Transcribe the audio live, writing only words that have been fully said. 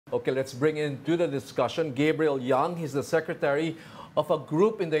Okay, let's bring into the discussion Gabriel Young. He's the secretary of a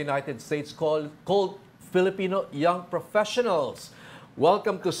group in the United States called Filipino Young Professionals.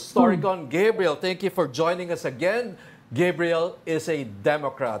 Welcome to Storycon, Gabriel. Thank you for joining us again. Gabriel is a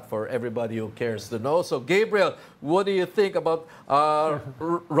Democrat, for everybody who cares to know. So, Gabriel, what do you think about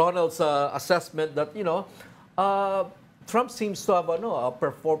Ronald's assessment that, Trump seems to have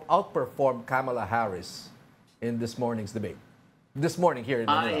outperformed Kamala Harris in this morning's debate? This morning here in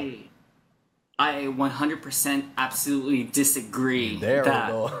Manila. I 100% absolutely disagree that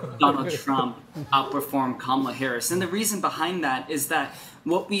Donald Trump outperformed Kamala Harris. And the reason behind that is that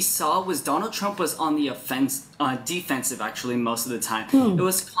what we saw was Donald Trump was on the defensive actually most of the time. It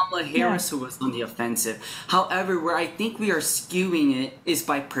was Kamala Harris who was on the offensive. However, where I think we are skewing it is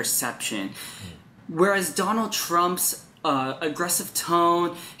by perception. Whereas Donald Trump's aggressive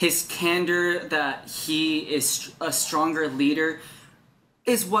tone, his candor that he is a stronger leader,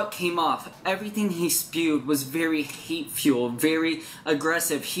 is what came off. Everything he spewed was very hate-fueled, very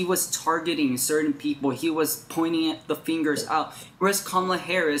aggressive. He was targeting certain people. He was pointing the fingers out. Whereas Kamala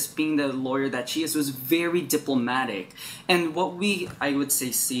Harris, being the lawyer that she is, was very diplomatic. And what I would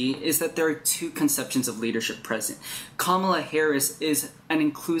say, see is that there are two conceptions of leadership present. Kamala Harris is an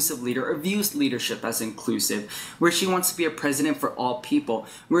inclusive leader, or views leadership as inclusive, where she wants to be a president for all people.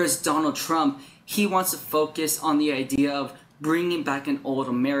 Whereas Donald Trump, he wants to focus on the idea of bringing back an old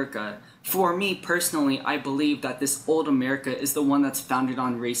America. For me personally, I believe that this old America is the one that's founded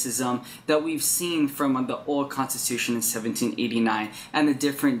on racism that we've seen from the old Constitution in 1789 and the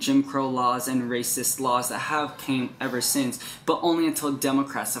different Jim Crow laws and racist laws that have came ever since, but only until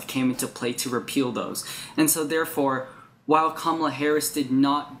Democrats have came into play to repeal those. And so therefore, while Kamala Harris did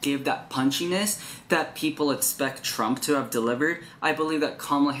not give that punchiness that people expect Trump to have delivered, I believe that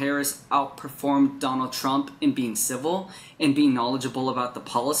Kamala Harris outperformed Donald Trump in being civil, in being knowledgeable about the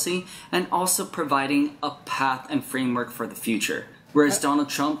policy, and also providing a path and framework for the future. Whereas Donald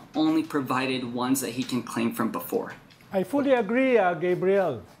Trump only provided ones that he can claim from before. I fully agree,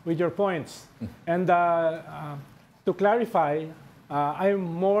 Gabriel, with your points. And to clarify, I'm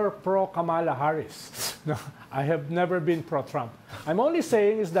more pro-Kamala Harris. No, I have never been pro-Trump. I'm only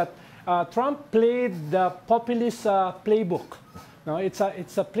saying is that Trump played the populist playbook. No, it's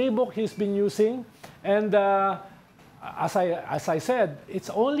a playbook he's been using, and as I said, it's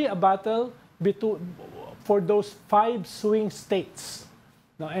only a battle for those 5 swing states.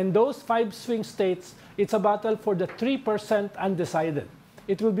 No, and those 5 swing states, it's a battle for the 3% undecided.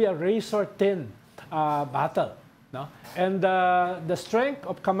 It will be a razor-thin battle. No? And the strength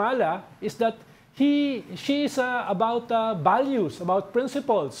of Kamala is that she is about values, about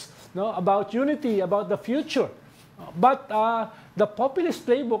principles, no? About unity, about the future. But the populist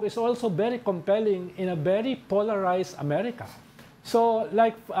playbook is also very compelling in a very polarized America. So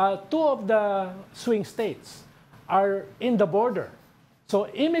like 2 of the swing states are in the border. So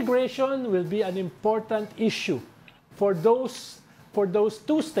immigration will be an important issue for those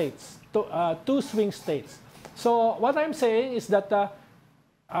 2 states, 2 swing states. So what I'm saying is that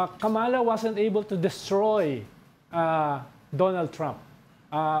Kamala wasn't able to destroy Donald Trump.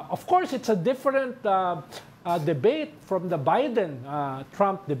 Of course, it's a different debate from the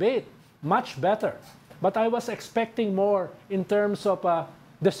Biden-Trump debate, much better. But I was expecting more in terms of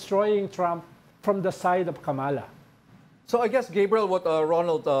destroying Trump from the side of Kamala. So I guess, Gabriel, what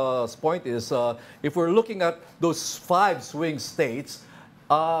Ronald's point is, if we're looking at those 5 swing states,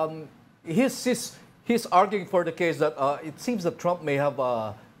 he's arguing for the case that it seems that Trump may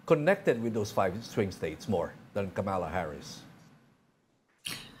have connected with those 5 swing states more than Kamala Harris.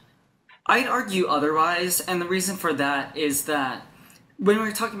 I'd argue otherwise, and the reason for that is that when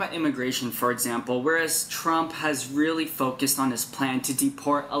we're talking about immigration, for example, whereas Trump has really focused on his plan to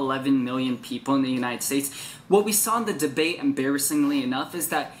deport 11 million people in the United States, what we saw in the debate, embarrassingly enough, is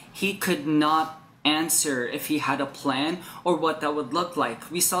that he could not answer if he had a plan or what that would look like.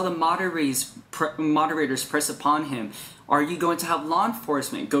 We saw the moderators press upon him. Are you going to have law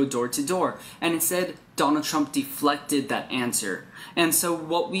enforcement go door to door? And instead, Donald Trump deflected that answer. And so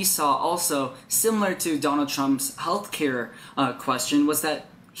what we saw also, similar to Donald Trump's healthcare question, was that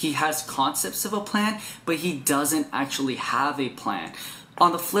he has concepts of a plan, but he doesn't actually have a plan.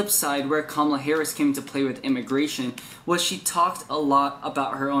 On the flip side, where Kamala Harris came to play with immigration, was she talked a lot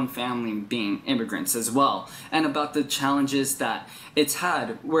about her own family being immigrants as well, and about the challenges that it's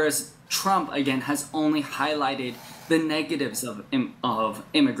had, whereas Trump, again, has only highlighted the negatives of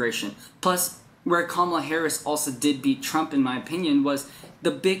immigration. Plus, where Kamala Harris also did beat Trump, in my opinion, was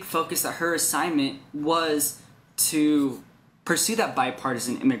the big focus that her assignment was to pursue that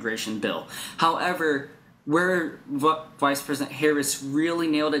bipartisan immigration bill. However, where what Vice President Harris really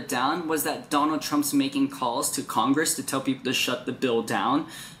nailed it down was that Donald Trump's making calls to Congress to tell people to shut the bill down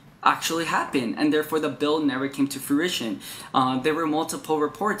actually happened, and therefore the bill never came to fruition. There were multiple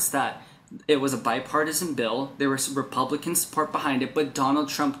reports that it was a bipartisan bill, there was Republican support behind it, but Donald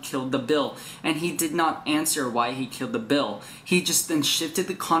Trump killed the bill, and he did not answer why he killed the bill. He just then shifted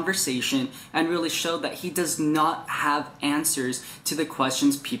the conversation and really showed that he does not have answers to the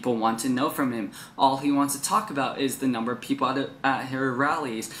questions people want to know from him. All he wants to talk about is the number of people at her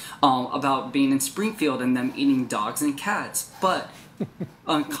rallies, about being in Springfield and them eating dogs and cats. But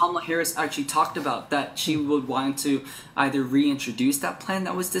Kamala Harris actually talked about that she would want to either reintroduce that plan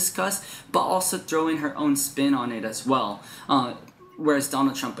that was discussed, but also throw in her own spin on it as well. Whereas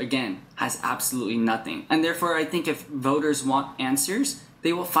Donald Trump, again, has absolutely nothing. And therefore, I think if voters want answers,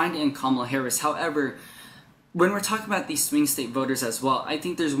 they will find it in Kamala Harris. However, when we're talking about these swing state voters as well, I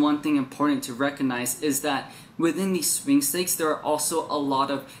think there's one thing important to recognize is that within these swing states, there are also a lot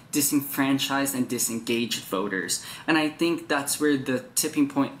of disenfranchised and disengaged voters. And I think that's where the tipping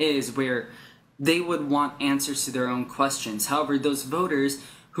point is, where they would want answers to their own questions. However, those voters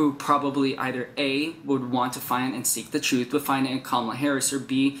who probably either A, would want to find and seek the truth, would find it in Kamala Harris, or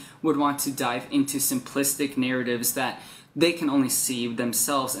B, would want to dive into simplistic narratives that they can only see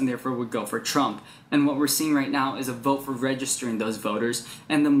themselves and therefore would go for Trump. And what we're seeing right now is a vote for registering those voters,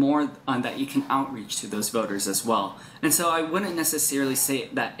 and the more that you can outreach to those voters as well. And so I wouldn't necessarily say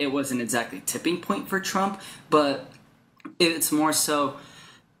that it was an exactly tipping point for Trump, but it's more so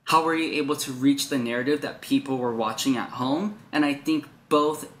how were you able to reach the narrative that people were watching at home? And I think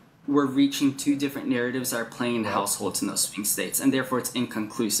both were reaching two different narratives that are playing in households in those swing states, and therefore it's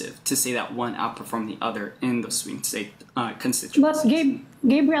inconclusive to say that one outperformed the other in those swing state constituencies. But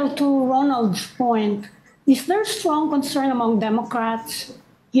Gabriel, to Ronald's point, is there strong concern among Democrats,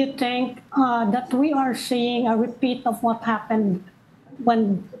 you think, that we are seeing a repeat of what happened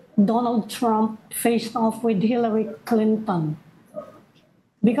when Donald Trump faced off with Hillary Clinton?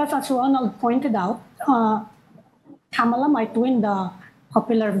 Because as Ronald pointed out, Kamala might win the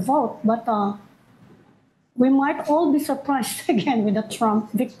popular vote, but we might all be surprised again with a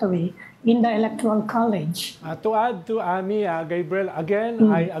Trump victory in the Electoral College. To add to Ami, Gabriel, again,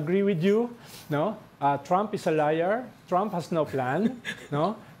 I agree with you. No, Trump is a liar. Trump has no plan.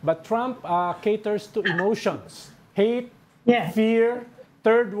 No, but Trump caters to emotions, hate, fear,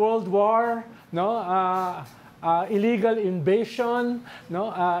 Third World War, no, illegal invasion,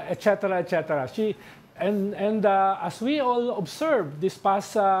 no, etc., etc. And as we all observed this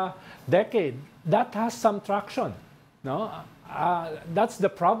past decade, that has some traction. No, that's the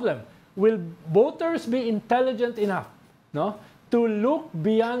problem. Will voters be intelligent enough, no, to look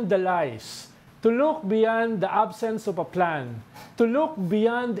beyond the lies, to look beyond the absence of a plan, to look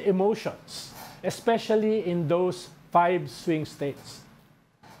beyond emotions, especially in those 5 swing states?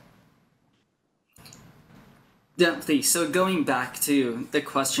 Definitely. So going back to the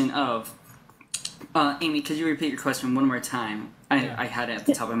question of, Amy, could you repeat your question one more time? I had it at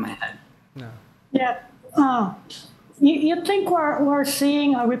the top of my head. No. Yeah. You think we're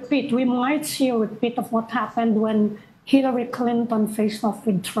seeing a repeat? We might see a repeat of what happened when Hillary Clinton faced off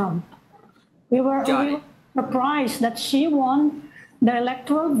with Trump. We were surprised that she won the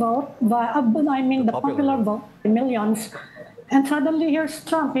electoral vote, the popular vote, millions, and suddenly here's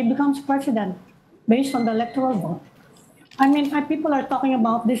Trump. He becomes president based on the electoral vote. I mean, people are talking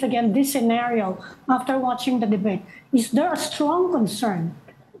about this again, this scenario, after watching the debate. Is there a strong concern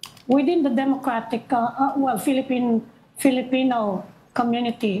within the Democratic, Filipino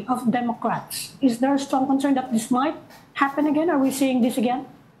community of Democrats? Is there a strong concern that this might happen again? Are we seeing this again?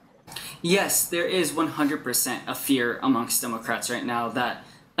 Yes, there is 100% a fear amongst Democrats right now that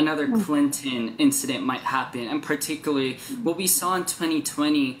another Clinton incident might happen, and particularly what we saw in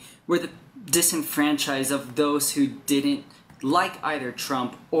 2020, where the disenfranchised of those who didn't like either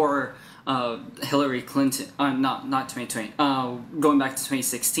Trump or Hillary Clinton, not 2020, going back to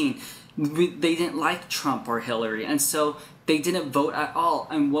 2016, they didn't like Trump or Hillary, and so they didn't vote at all.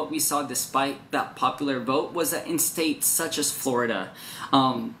 And what we saw despite that popular vote was that in states such as Florida,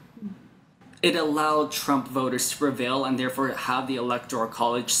 it allowed Trump voters to prevail and therefore have the electoral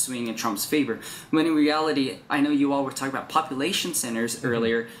college swing in Trump's favor. When in reality, I know you all were talking about population centers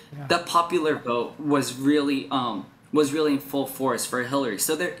earlier. Yeah. That popular vote was really in full force for Hillary.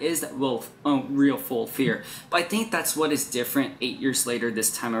 So there is that real full fear. But I think that's what is different 8 years later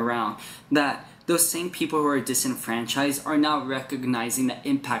this time around. That those same people who are disenfranchised are now recognizing the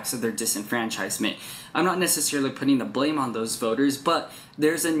impacts of their disenfranchisement. I'm not necessarily putting the blame on those voters, but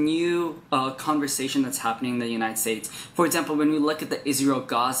there's a new conversation that's happening in the United States. For example, when we look at the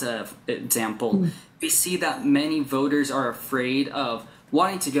Israel-Gaza example, we see that many voters are afraid of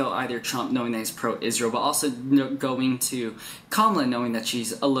wanting to go either Trump knowing that he's pro-Israel, but also going to Kamala knowing that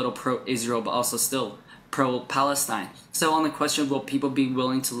she's a little pro-Israel, but also still pro-Palestine. So on the question of will people be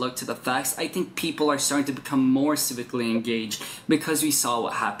willing to look to the facts, I think people are starting to become more civically engaged because we saw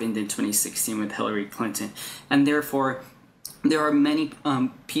what happened in 2016 with Hillary Clinton. And therefore, there are many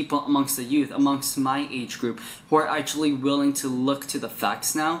people amongst the youth, amongst my age group, who are actually willing to look to the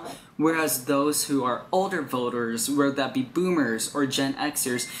facts now, whereas those who are older voters, whether that be boomers or Gen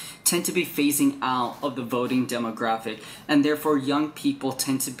Xers, tend to be phasing out of the voting demographic, and therefore young people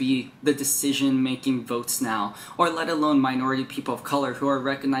tend to be the decision-making votes now, or let alone minority people of color who are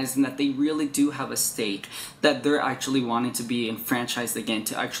recognizing that they really do have a stake, that they're actually wanting to be enfranchised again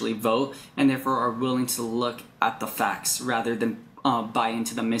to actually vote, and therefore are willing to look at the facts rather than buy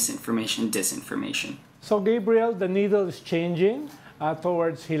into the misinformation, disinformation. So Gabriel, the needle is changing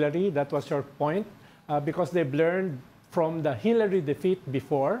towards Hillary. That was your point, because they've learned from the Hillary defeat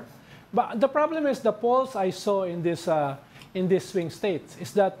before. But the problem is the polls I saw in this swing states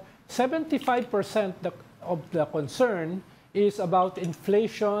is that 75% of the concern is about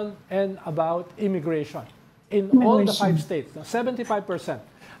inflation and about immigration in all the 5 states. 75%.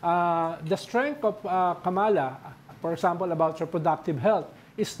 The strength of Kamala, for example, about reproductive health,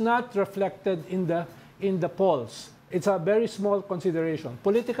 is not reflected in the polls. It's a very small consideration.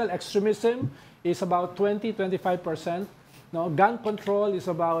 Political extremism is about 20-25%. No, gun control is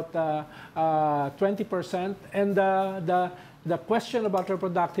about 20%, and the question about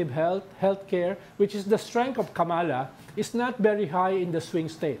reproductive health, healthcare, which is the strength of Kamala, is not very high in the swing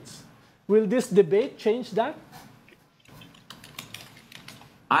states. Will this debate change that?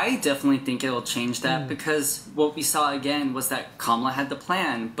 I definitely think it'll change that because what we saw again was that Kamala had the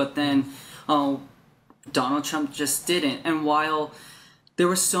plan, but then Donald Trump just didn't. And while there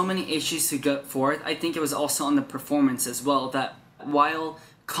were so many issues to go forth, I think it was also on the performance as well, that while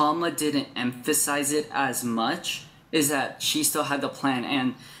Kamala didn't emphasize it as much, is that she still had the plan.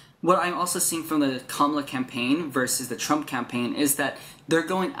 And what I'm also seeing from the Kamala campaign versus the Trump campaign is that they're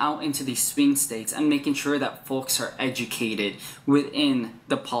going out into these swing states and making sure that folks are educated within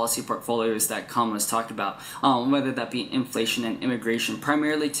the policy portfolios that Kamala's talked about, whether that be inflation and immigration.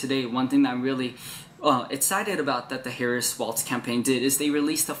 Primarily today, one thing that I'm really excited about that the Harris-Walz campaign did is they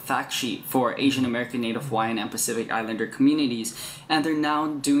released a fact sheet for Asian American, Native Hawaiian, and Pacific Islander communities, and they're now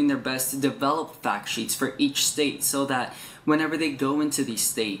doing their best to develop fact sheets for each state so that whenever they go into these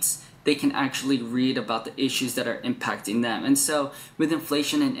states, they can actually read about the issues that are impacting them. And so with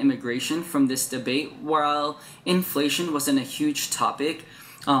inflation and immigration from this debate, while inflation wasn't a huge topic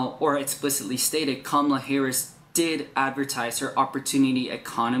or explicitly stated, Kamala Harris did advertise her Opportunity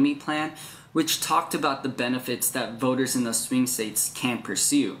Economy Plan, which talked about the benefits that voters in the swing states can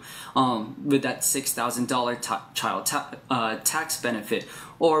pursue with that $6,000 child tax benefit,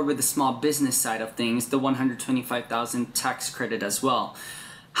 or with the small business side of things, the $125,000 tax credit as well.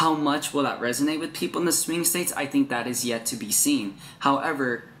 How much will that resonate with people in the swing states? I think that is yet to be seen.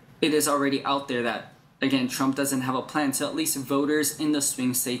 However, it is already out there that, again, Trump doesn't have a plan, so at least voters in the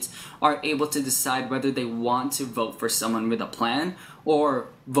swing states are able to decide whether they want to vote for someone with a plan or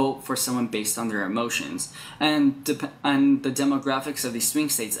vote for someone based on their emotions. And the demographics of these swing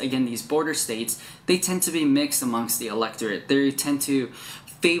states, again, these border states, they tend to be mixed amongst the electorate. They tend to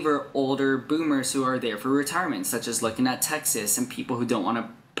favor older boomers who are there for retirement, such as looking at Texas and people who don't want to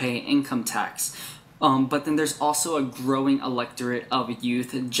pay income tax. But then there's also a growing electorate of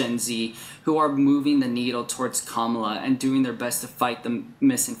youth, Gen Z, who are moving the needle towards Kamala and doing their best to fight the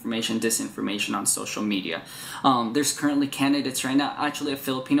misinformation, disinformation on social media. There's currently candidates right now, actually a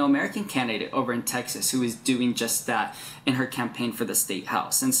Filipino-American candidate over in Texas who is doing just that in her campaign for the state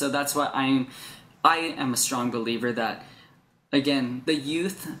house. And so that's why I am a strong believer that, again, the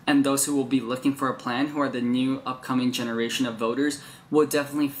youth and those who will be looking for a plan, who are the new upcoming generation of voters, will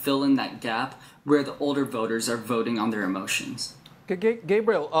definitely fill in that gap where the older voters are voting on their emotions. Okay,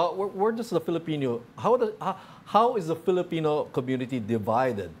 Gabriel, where does the Filipino, how is the Filipino community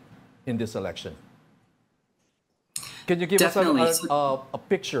divided in this election? Can you give us a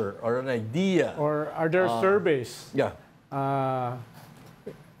picture or an idea? Or are there surveys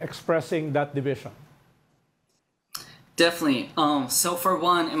expressing that division? Definitely. So for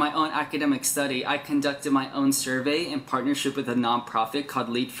one, in my own academic study, I conducted my own survey in partnership with a nonprofit called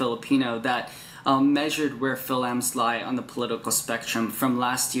Lead Filipino that measured where Phil-Ams lie on the political spectrum from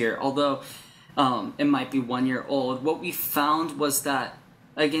last year. Although it might be 1 year old, what we found was that,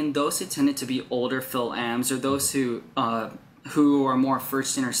 again, those who tended to be older Phil-Ams, or those who who are more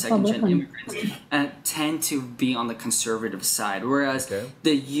first-gen or second-gen Republican. immigrants tend to be on the conservative side, whereas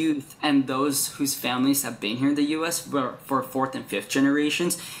the youth and those whose families have been here in the U.S. for fourth and fifth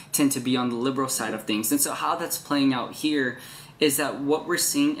generations tend to be on the liberal side of things. And so how that's playing out here is that what we're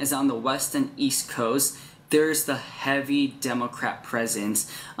seeing is on the West and East Coast, there's the heavy Democrat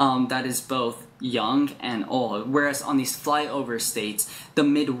presence that is both young and old, whereas on these flyover states, the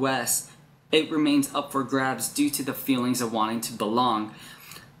Midwest, it remains up for grabs due to the feelings of wanting to belong.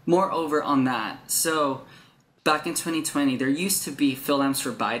 Moreover on that, so back in 2020, there used to be Phil-Ams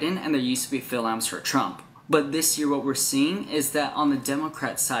for Biden and there used to be Phil-Ams for Trump. But this year what we're seeing is that on the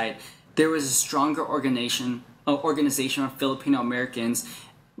Democrat side, there was a stronger organization of Filipino Americans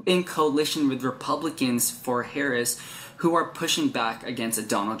in coalition with Republicans for Harris who are pushing back against a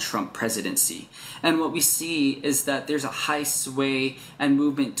Donald Trump presidency. And what we see is that there's a high sway and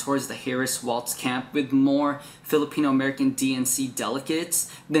movement towards the Harris-Walz camp with more Filipino-American DNC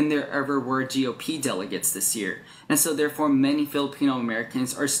delegates than there ever were GOP delegates this year. And so therefore many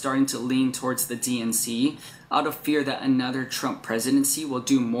Filipino-Americans are starting to lean towards the DNC out of fear that another Trump presidency will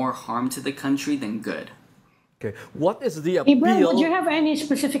do more harm to the country than good. Okay, what is the appeal? Ibrahim, would you have any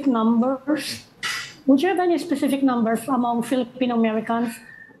specific numbers? Would you have any specific numbers among Filipino Americans?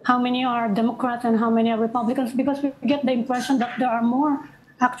 How many are Democrats and how many are Republicans? Because we get the impression that there are more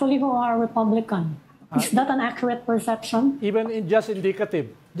actually who are Republican. Is that an accurate perception? Even in just indicative,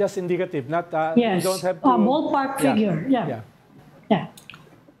 not Yes. you don't have to Ballpark figure. Yeah.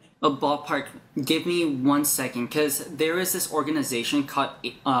 A ballpark. Give me 1 second, because there is this organization called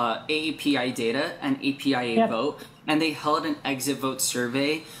AAPI Data and APIA Vote, and they held an exit vote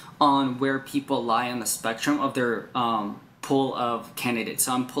survey on where people lie on the spectrum of their pool of candidates.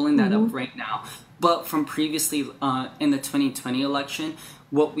 So I'm pulling that up right now. But from previously in the 2020 election,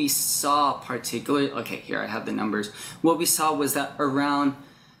 what we saw particularly, okay, here I have the numbers. What we saw was that around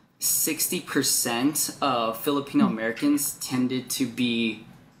 60% of Filipino Americans tended to be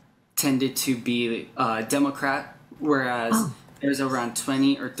Democrat, whereas there's around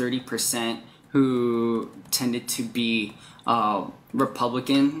 20 or 30% who tended to be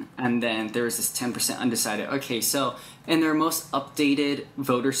Republican, and then there was this 10% undecided. Okay, so in their most updated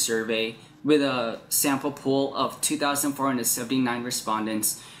voter survey, with a sample pool of 2,479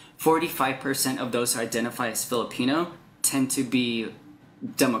 respondents, 45% of those who identify as Filipino tend to be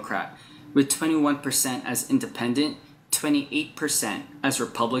Democrat, with 21% as independent, 28% as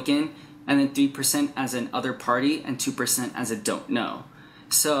Republican, and then 3% as an other party, and 2% as a don't know.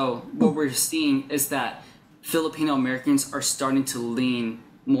 So what we're seeing is that Filipino Americans are starting to lean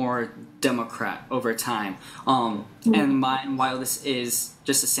more Democrat over time. And while this is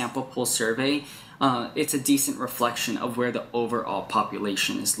just a sample poll survey, it's a decent reflection of where the overall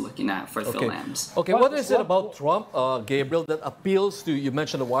population is looking at for Phil-Ams. Okay, what is it about Trump, Gabriel, that appeals to, you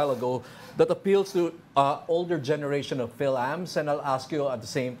mentioned a while ago, that appeals to older generation of Phil-Ams? And I'll ask you at the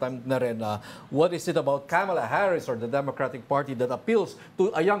same time, what is it about Kamala Harris or the Democratic Party that appeals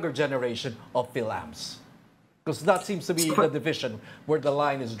to a younger generation of Phil-Ams? Because that seems to be the division where the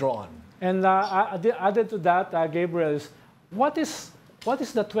line is drawn. And added to that, Gabriel, what is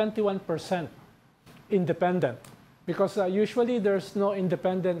the 21% independent? Because usually there's no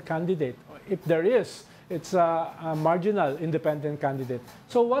independent candidate. If there is, it's a marginal independent candidate.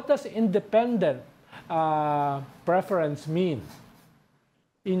 So what does independent preference mean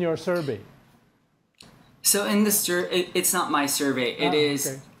in your survey? So in the it's not my survey. It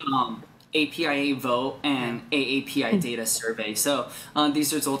is APIA Vote and AAPI Data Survey. So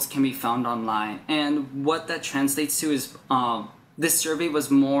these results can be found online. And what that translates to is this survey was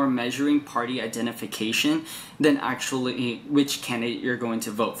more measuring party identification than actually which candidate you're going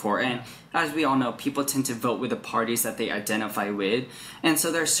to vote for. And as we all know, people tend to vote with the parties that they identify with. And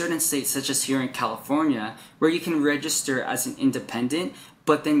so there are certain states, such as here in California, where you can register as an independent,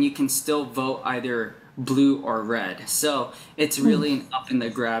 but then you can still vote either blue or red. So it's really an up in the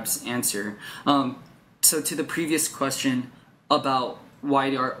grabs answer. So to the previous question about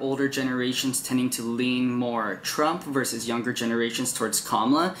why are older generations tending to lean more Trump versus younger generations towards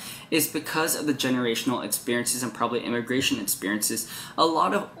Kamala, is because of the generational experiences and probably immigration experiences. A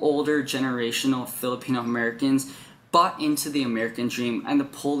lot of older generational Filipino Americans bought into the American dream and the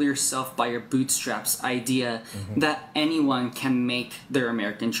pull yourself by your bootstraps idea that anyone can make their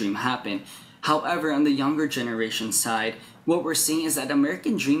American dream happen. However, on the younger generation side, what we're seeing is that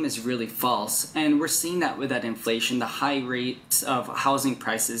American dream is really false. And we're seeing that with that inflation, the high rates of housing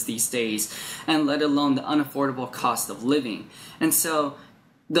prices these days, and let alone the unaffordable cost of living. And so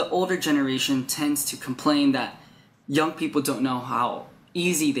the older generation tends to complain that young people don't know how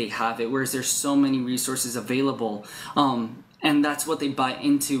easy they have it, whereas there's so many resources available. And that's what they buy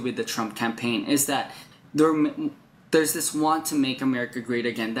into with the Trump campaign, is that there's this want to make America great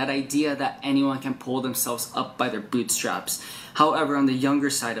again, that idea that anyone can pull themselves up by their bootstraps. However, on the younger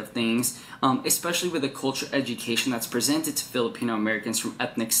side of things, especially with the cultural education that's presented to Filipino Americans from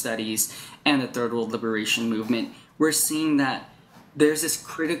ethnic studies and the Third World Liberation Movement, we're seeing that there's this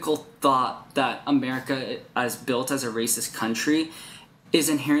critical thought that America, as built as a racist country, is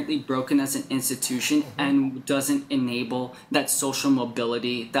inherently broken as an institution and doesn't enable that social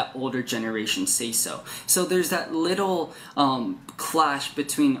mobility that older generations say so. So there's that little clash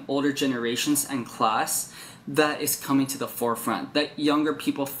between older generations and class that is coming to the forefront, that younger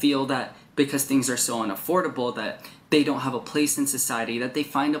people feel that because things are so unaffordable that they don't have a place in society, that they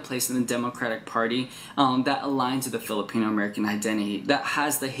find a place in the Democratic Party that aligns with the Filipino-American identity, that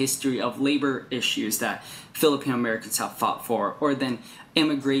has the history of labor issues that Filipino Americans have fought for, or then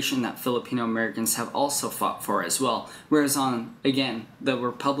immigration that Filipino Americans have also fought for as well. Whereas on, again, the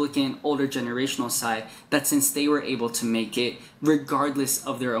Republican older generational side, that since they were able to make it, regardless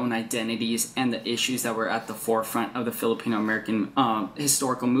of their own identities and the issues that were at the forefront of the Filipino American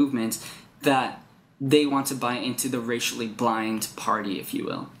historical movements, that they want to buy into the racially blind party, if you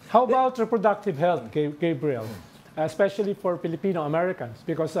will. How about reproductive health, Gabriel? Especially for Filipino Americans,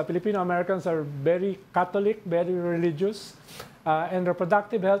 because Filipino Americans are very Catholic, very religious, and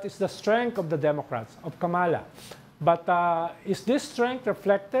reproductive health is the strength of the Democrats, of Kamala. But is this strength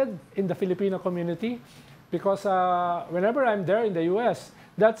reflected in the Filipino community? Because whenever I'm there in the US,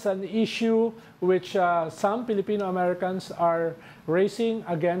 that's an issue which some Filipino Americans are raising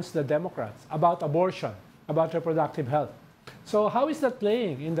against the Democrats, about abortion, about reproductive health. So how is that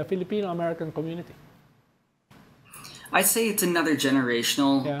playing in the Filipino American community? I'd say it's another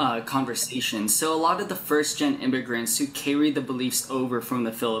generational conversation. So a lot of the first-gen immigrants who carry the beliefs over from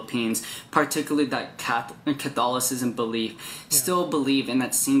the Philippines, particularly that Catholicism belief, still believe in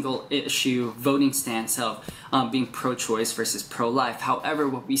that single-issue voting stance of being pro-choice versus pro-life. However,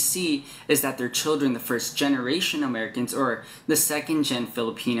 what we see is that their children, the first-generation Americans or the second-gen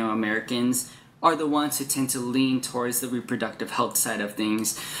Filipino Americans, are the ones who tend to lean towards the reproductive health side of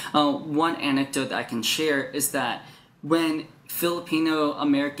things. One anecdote that I can share is that when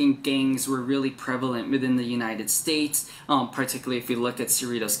Filipino-American gangs were really prevalent within the United States, particularly if you look at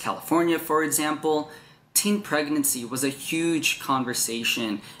Cerritos, California, for example, teen pregnancy was a huge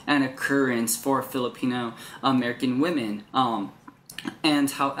conversation and occurrence for Filipino-American women.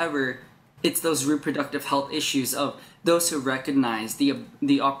 And however, it's those reproductive health issues of those who recognize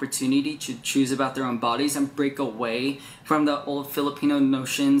the opportunity to choose about their own bodies and break away from the old Filipino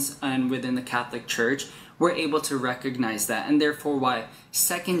notions and within the Catholic Church, we're able to recognize that, and therefore why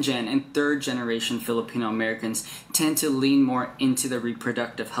second-gen and third-generation Filipino Americans tend to lean more into the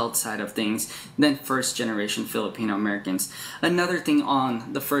reproductive health side of things than first-generation Filipino Americans. Another thing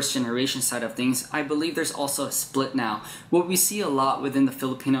on the first-generation side of things, I believe there's also a split now. What we see a lot within the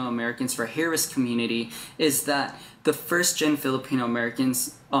Filipino Americans for Harris community is that the first-gen Filipino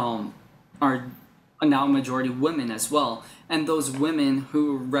Americans are now majority women as well, and those women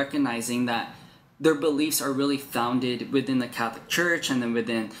who are recognizing that their beliefs are really founded within the Catholic Church and then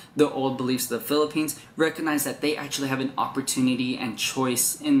within the old beliefs of the Philippines, recognize that they actually have an opportunity and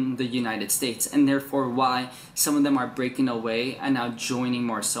choice in the United States, and therefore why some of them are breaking away and now joining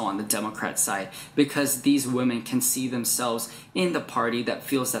more so on the Democrat side, because these women can see themselves in the party that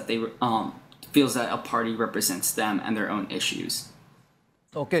feels that a party represents them and their own issues.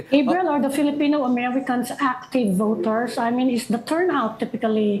 Okay. Gabriel, are the Filipino Americans active voters? I mean, is the turnout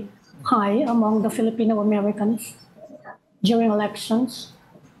typically high among the Filipino Americans during elections?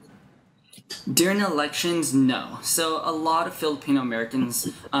 During elections, no. So a lot of Filipino Americans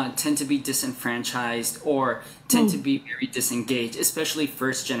tend to be disenfranchised or tend to be very disengaged, especially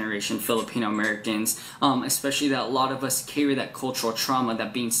first-generation Filipino Americans, especially that a lot of us carry that cultural trauma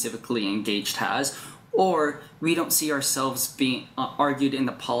that being civically engaged has, or we don't see ourselves being argued in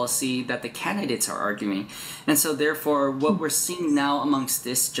the policy that the candidates are arguing. And so therefore, what we're seeing now amongst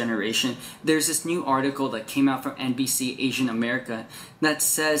this generation, there's this new article that came out from NBC Asian America that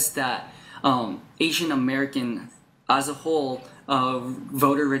says that Asian American as a whole,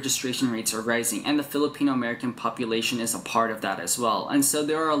 voter registration rates are rising, and the Filipino American population is a part of that as well. And so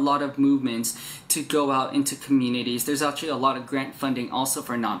there are a lot of movements to go out into communities. There's actually a lot of grant funding also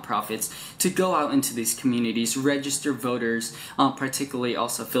for nonprofits to go out into these communities, register voters, particularly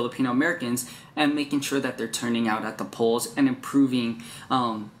also Filipino Americans, and making sure that they're turning out at the polls and improving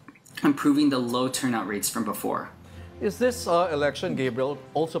the low turnout rates from before. Is this election, Gabriel,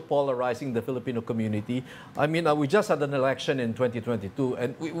 also polarizing the Filipino community? I mean, we just had an election in 2022,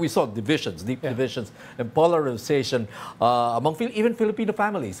 and we saw divisions, deep divisions, and polarization among even Filipino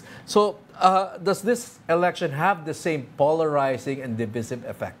families. So, does this election have the same polarizing and divisive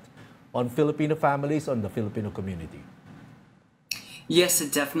effect on Filipino families, on the Filipino community? Yes,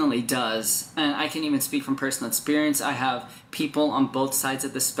 it definitely does. And I can even speak from personal experience. I have people on both sides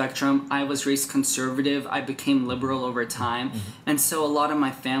of the spectrum. I was raised conservative. I became liberal over time. And so a lot of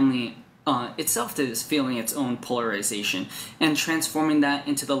my family itself is feeling its own polarization. And transforming that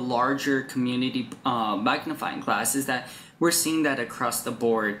into the larger community magnifying glass is that we're seeing that across the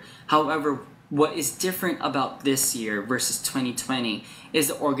board. However, what is different about this year versus 2020 is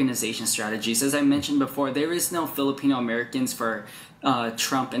the organization strategies. As I mentioned before, there is no Filipino-Americans for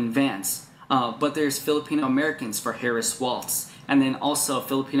Trump and Vance, but there's Filipino-Americans for Harris-Walz, and then also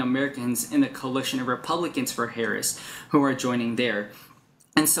Filipino-Americans in the coalition of Republicans for Harris who are joining there.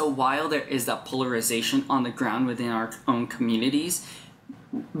 And so while there is that polarization on the ground within our own communities,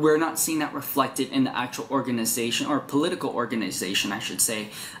 we're not seeing that reflected in the actual organization, or political organization, I should say,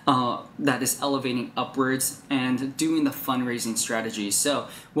 that is elevating upwards and doing the fundraising strategies. So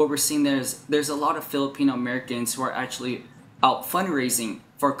what we're seeing there's a lot of Filipino Americans who are actually out fundraising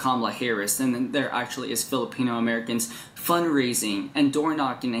for Kamala Harris, and then there actually is Filipino Americans fundraising and door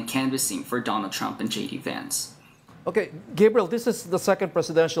knocking and canvassing for Donald Trump and J.D. Vance. Okay, Gabriel, this is the second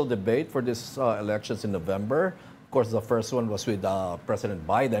presidential debate for this elections in November. Of course, the first one was with President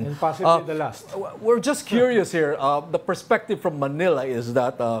Biden. And possibly the last. We're just curious here. The perspective from Manila is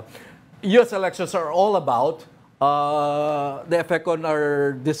that U.S. elections are all about the effect on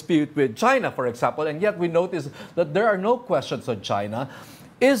our dispute with China, for example, and yet we notice that there are no questions on China.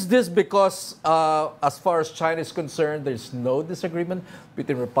 Is this because, as far as China is concerned, there's no disagreement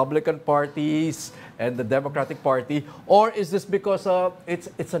between Republican parties and the Democratic Party, or is this because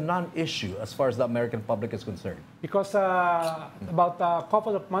it's a non-issue as far as the American public is concerned? Because about a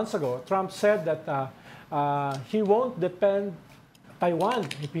couple of months ago, Trump said that he won't defend Taiwan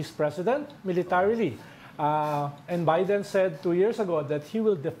if he's president militarily. And Biden said 2 years ago that he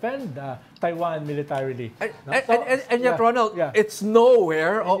will defend Taiwan militarily. And yet, Ronald, it's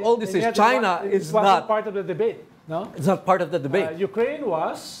nowhere. All this is China is not part of the debate. No, it's not part of the debate. Ukraine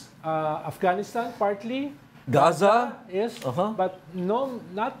was, Afghanistan partly, Gaza is, but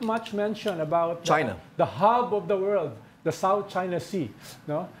not much mention about China, the hub of the world, the South China Sea.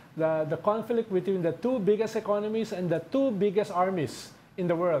 No, the conflict between the two biggest economies and the two biggest armies in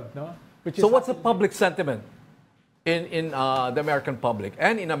the world. No. So what's the public sentiment in the American public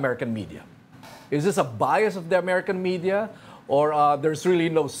and in American media? Is this a bias of the American media, or there's really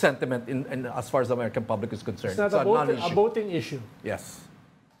no sentiment in as far as the American public is concerned? It's not a voting issue. Yes.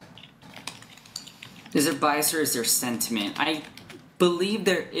 Is there bias or is there sentiment? I believe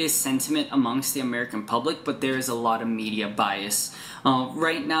there is sentiment amongst the American public, but there is a lot of media bias.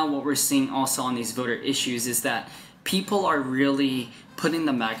 Right now, what we're seeing also on these voter issues is that people are really putting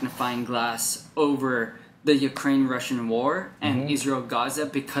the magnifying glass over the Ukraine-Russian war and Israel-Gaza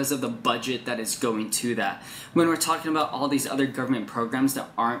because of the budget that is going to that. When we're talking about all these other government programs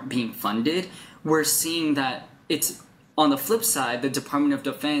that aren't being funded, we're seeing that it's on the flip side, the Department of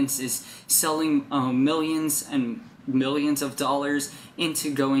Defense is selling millions and millions of dollars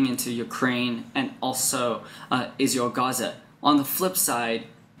into going into Ukraine and also Israel-Gaza. On the flip side,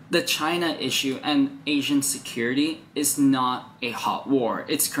 the China issue and Asian security is not a hot war.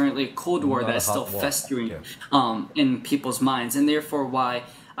 It's currently a Cold War that is still festering in people's minds, and therefore why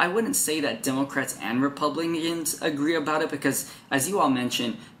I wouldn't say that Democrats and Republicans agree about it, because as you all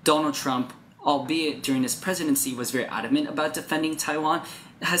mentioned, Donald Trump, albeit during his presidency, was very adamant about defending Taiwan,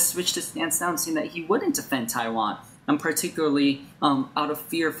 has switched his stance now, saying that he wouldn't defend Taiwan, and particularly out of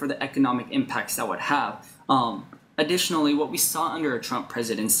fear for the economic impacts that would have. Additionally, what we saw under a Trump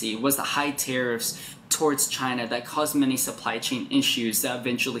presidency was the high tariffs towards China that caused many supply chain issues that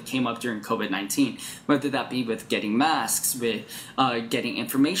eventually came up during COVID-19, whether that be with getting masks, with getting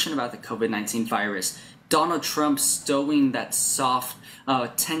information about the COVID-19 virus. Donald Trump stowing that soft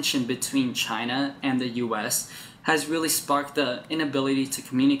tension between China and the U.S. has really sparked the inability to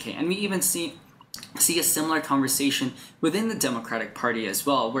communicate. And we even see a similar conversation within the Democratic Party as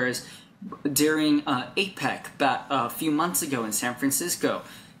well, whereas during APEC a few months ago in San Francisco,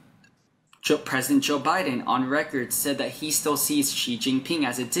 President Joe Biden on record said that he still sees Xi Jinping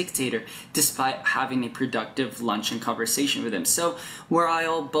as a dictator despite having a productive lunch and conversation with him. So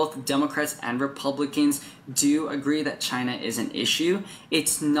while both Democrats and Republicans do agree that China is an issue,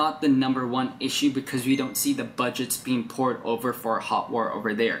 it's not the #1 issue because we don't see the budgets being poured over for a hot war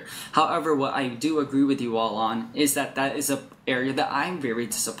over there. However, what I do agree with you all on is that that is an area that I'm very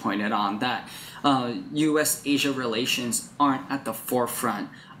disappointed on, that U.S.-Asia relations aren't at the forefront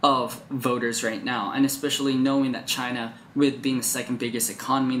of voters right now, and especially knowing that China, with being the second biggest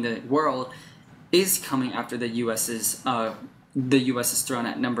economy in the world, is coming after the U.S.'s throne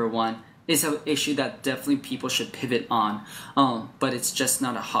at #1, is an issue that definitely people should pivot on, but it's just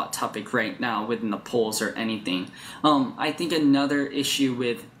not a hot topic right now within the polls or anything. I think another issue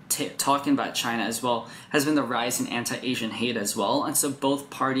with talking about China as well has been the rise in anti-Asian hate as well, and so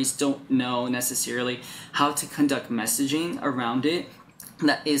both parties don't know necessarily how to conduct messaging around it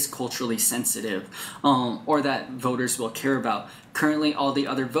that is culturally sensitive, or that voters will care about. Currently, all the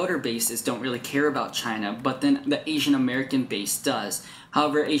other voter bases don't really care about China, but then the Asian American base does.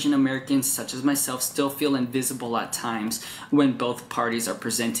 However, Asian Americans, such as myself, still feel invisible at times when both parties are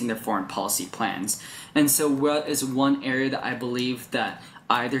presenting their foreign policy plans. And so what is one area that I believe that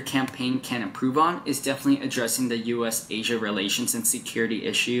either campaign can improve on is definitely addressing the U.S.-Asia relations and security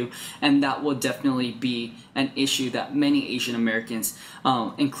issue, and that will definitely be an issue that many Asian Americans,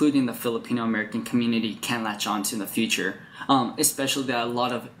 including the Filipino-American community, can latch on to in the future. Especially that a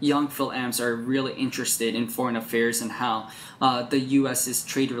lot of young Phil-Ams are really interested in foreign affairs and how the U.S.'s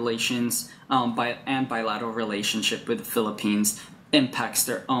trade relations and bilateral relationship with the Philippines impacts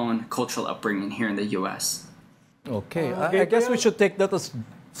their own cultural upbringing here in the U.S. Okay, I guess we should take that as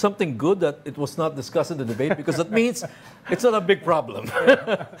something good that it was not discussed in the debate, because that means it's not a big problem,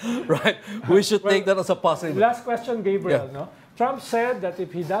 right? We should take that as a positive. Last question, Gabriel. Yeah. No? Trump said that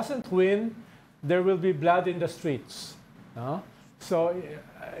if he doesn't win, there will be blood in the streets. No? So,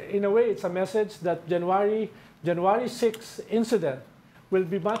 in a way, it's a message that January 6th incident will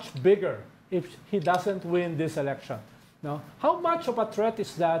be much bigger if he doesn't win this election. No? How much of a threat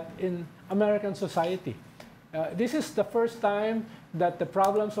is that in American society? This is the first time that the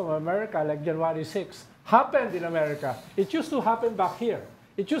problems of America, like January 6th, happened in America. It used to happen back here.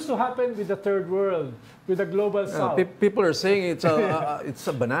 It used to happen with the third world, with the global south. People are saying it's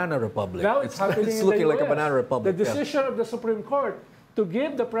a banana republic. Now it's happening it's in looking the like a US. banana republic. The decision of the Supreme Court to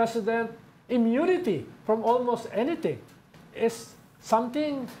give the president immunity from almost anything is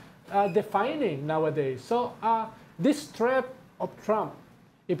something defining nowadays. So this threat of Trump,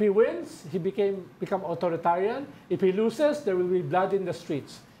 if he wins, he become authoritarian. If he loses, there will be blood in the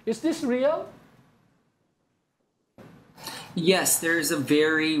streets. Is this real? Yes, there is a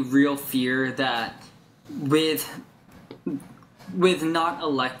very real fear that with not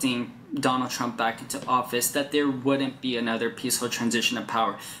electing Donald Trump back into office, that there wouldn't be another peaceful transition of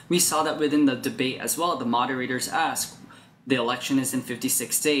power. We saw that within the debate as well. The moderators asked, the election is in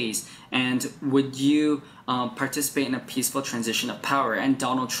 56 days, and would you participate in a peaceful transition of power? And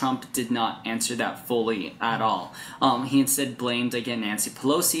Donald Trump did not answer that fully at all. He instead blamed again Nancy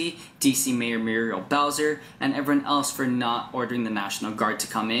Pelosi, DC Mayor Muriel Bowser, and everyone else for not ordering the National Guard to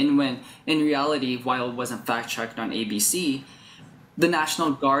come in, when in reality, while it wasn't fact-checked on ABC, the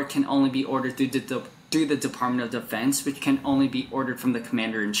National Guard can only be ordered through the Department of Defense, which can only be ordered from the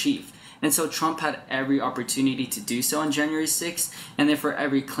Commander-in-Chief. And so Trump had every opportunity to do so on January 6th, and therefore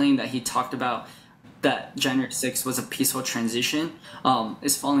every claim that he talked about that January 6th was a peaceful transition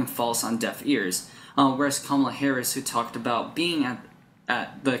is falling false on deaf ears. Whereas Kamala Harris, who talked about being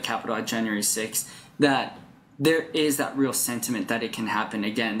at the Capitol on January 6th, that there is that real sentiment that it can happen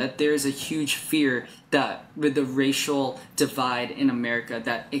again, that there is a huge fear that with the racial divide in America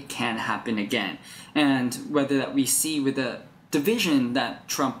that it can happen again. And whether that we see with the division that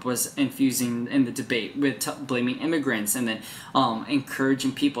Trump was infusing in the debate with blaming immigrants and then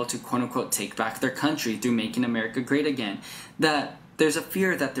encouraging people to quote-unquote take back their country through making America great again, that there's a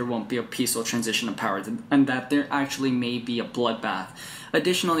fear that there won't be a peaceful transition of power and that there actually may be a bloodbath.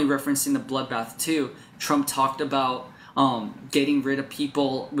 Additionally, referencing the bloodbath too, Trump talked about getting rid of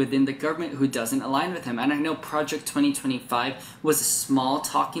people within the government who doesn't align with him. And I know Project 2025 was a small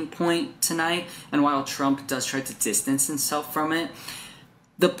talking point tonight, and while Trump does try to distance himself from it,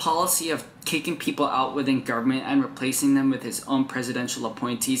 the policy of kicking people out within government and replacing them with his own presidential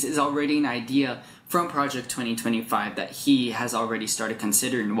appointees is already an idea from Project 2025 that he has already started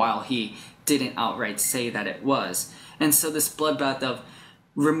considering, while he didn't outright say that it was. And so this bloodbath of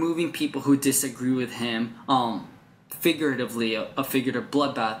removing people who disagree with him, figuratively, a figurative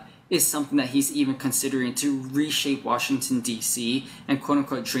bloodbath, is something that he's even considering to reshape Washington, D.C. and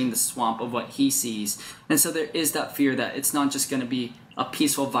quote-unquote drain the swamp of what he sees. And so there is that fear that it's not just going to be a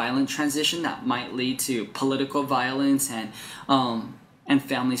peaceful, violent transition that might lead to political violence and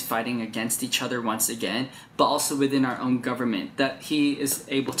families fighting against each other once again, but also within our own government, that he is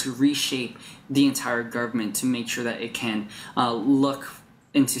able to reshape the entire government to make sure that it can look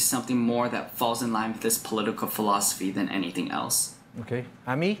into something more that falls in line with this political philosophy than anything else. Okay,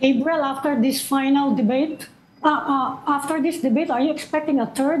 Ami? Gabriel, after this final debate, are you expecting a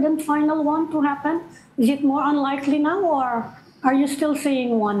third and final one to happen? Is it more unlikely now, or are you still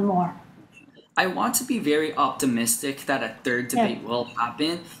seeing one more? I want to be very optimistic that a third debate will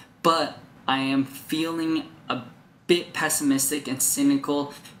happen, but I am feeling a bit pessimistic and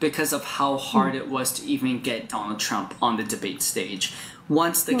cynical because of how hard it was to even get Donald Trump on the debate stage.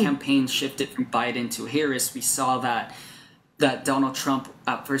 Once the campaign shifted from Biden to Harris, we saw that Donald Trump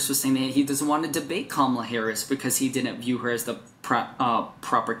at first was saying that he doesn't want to debate Kamala Harris because he didn't view her as the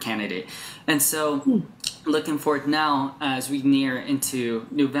proper candidate. And so looking forward now as we near into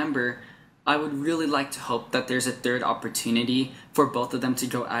November, I would really like to hope that there's a third opportunity for both of them to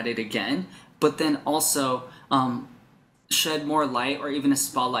go at it again, but then also shed more light or even a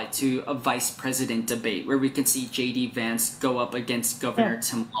spotlight to a vice president debate where we can see J.D. Vance go up against Governor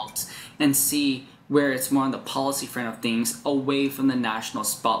Tim Walz and see where it's more on the policy front of things, away from the national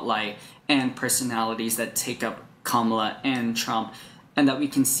spotlight and personalities that take up Kamala and Trump, and that we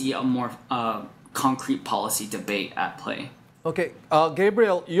can see a more concrete policy debate at play. Okay,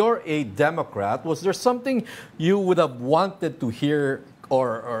 Gabriel, you're a Democrat. Was there something you would have wanted to hear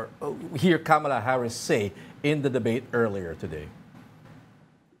or hear Kamala Harris say in the debate earlier today?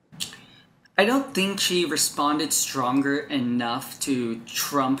 I don't think she responded stronger enough to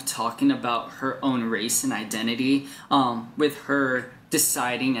Trump talking about her own race and identity, with her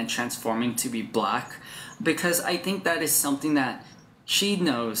deciding and transforming to be black, because I think that is something that she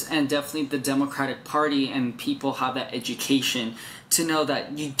knows, and definitely the Democratic Party and people have that education to know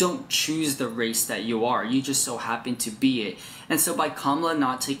that you don't choose the race that you are, you just so happen to be it. And so by Kamala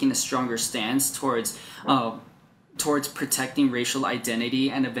not taking a stronger stance towards protecting racial identity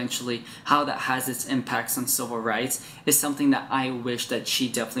and eventually how that has its impacts on civil rights is something that I wish that she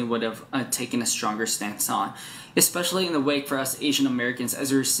definitely would have taken a stronger stance on, especially in the wake for us Asian Americans,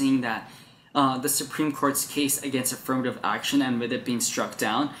 as we're seeing that the Supreme Court's case against affirmative action and with it being struck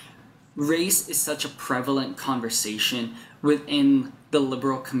down, race is such a prevalent conversation within the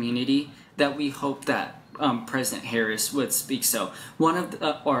liberal community that we hope that President Harris would speak so.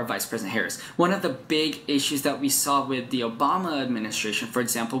 Or Vice President Harris. One of the big issues that we saw with the Obama administration, for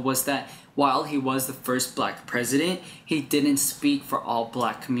example, was that while he was the first black president, he didn't speak for all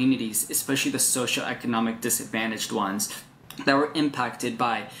black communities, especially the socioeconomic disadvantaged ones that were impacted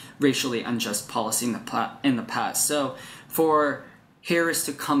by racially unjust policy in the past. So for Harris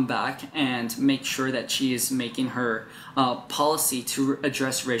to come back and make sure that she is making her policy to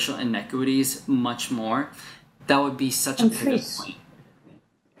address racial inequities much more, that would be such a pivot point.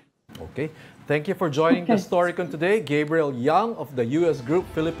 Okay. Thank you for joining the Storycon today. Gabriel Young of the U.S. group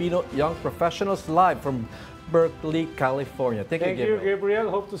Filipino Young Professionals, live from Berkeley, California. Thank you, Gabriel. Thank you, Gabriel.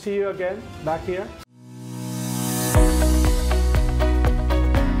 Hope to see you again back here.